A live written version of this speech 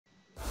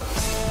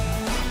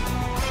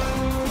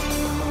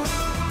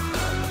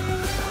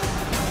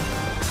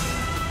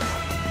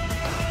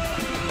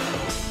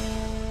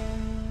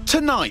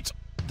Tonight,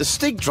 the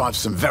Stig drives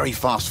some very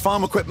fast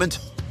farm equipment,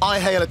 I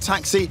hail a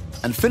taxi,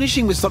 and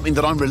finishing with something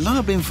that I'm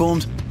reliably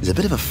informed is a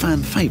bit of a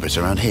fan favourite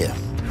around here.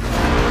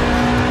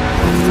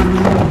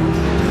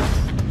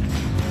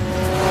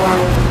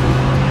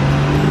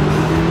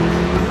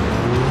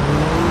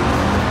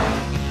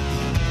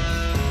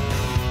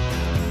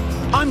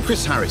 I'm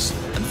Chris Harris,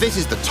 and this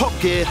is the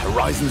Topgear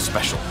Horizon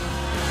Special.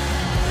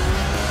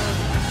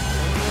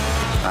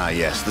 Ah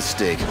yes, the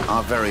Stig,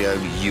 our very own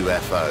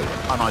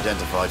UFO,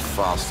 unidentified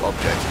fast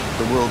object,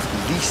 the world's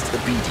least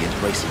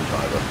obedient racing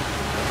driver.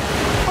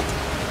 What?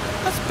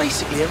 That's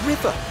basically a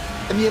river,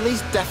 and the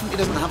Elise definitely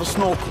doesn't have a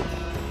snorkel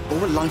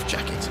or a life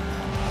jacket.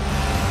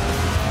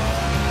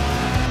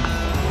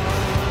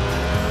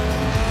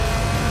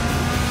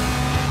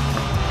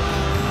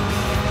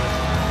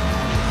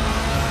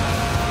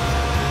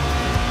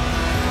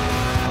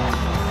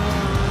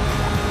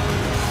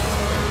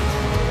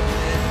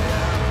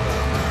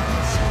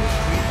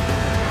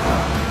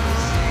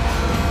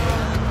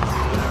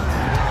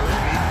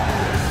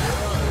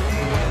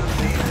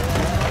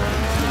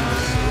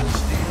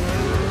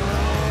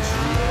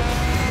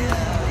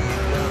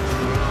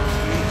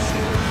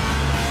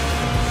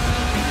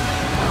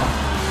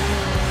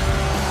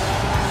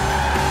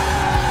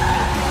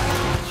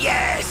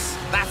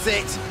 That's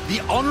it,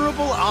 the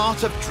honourable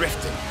art of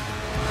drifting.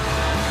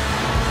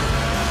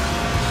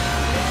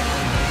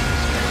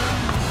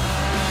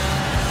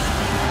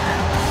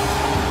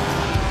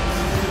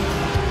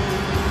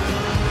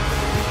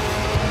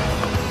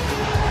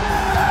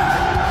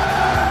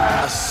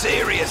 A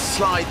serious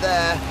slide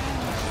there.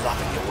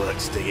 Loving your work,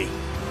 Stiggy.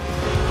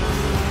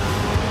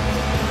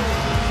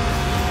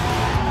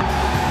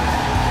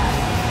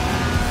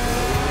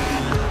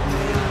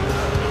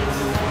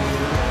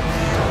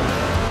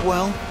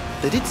 Well,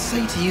 they did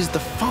say to use the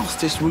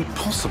fastest route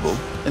possible,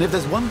 and if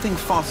there's one thing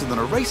faster than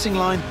a racing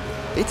line,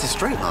 it's a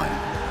straight line.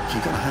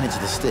 You've got to hand it to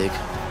the Stig.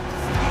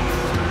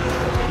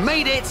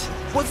 Made it!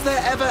 Was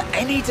there ever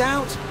any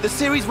doubt? The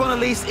Series 1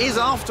 Elise is,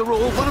 after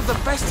all, one of the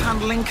best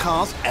handling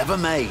cars ever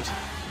made.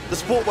 The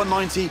Sport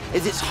 190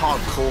 is its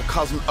hardcore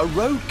cousin, a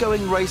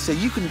road-going racer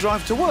you can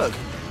drive to work,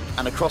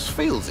 and across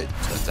fields, it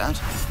turns out.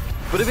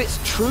 But if it's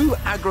true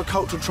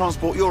agricultural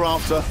transport you're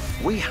after,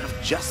 we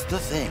have just the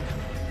thing.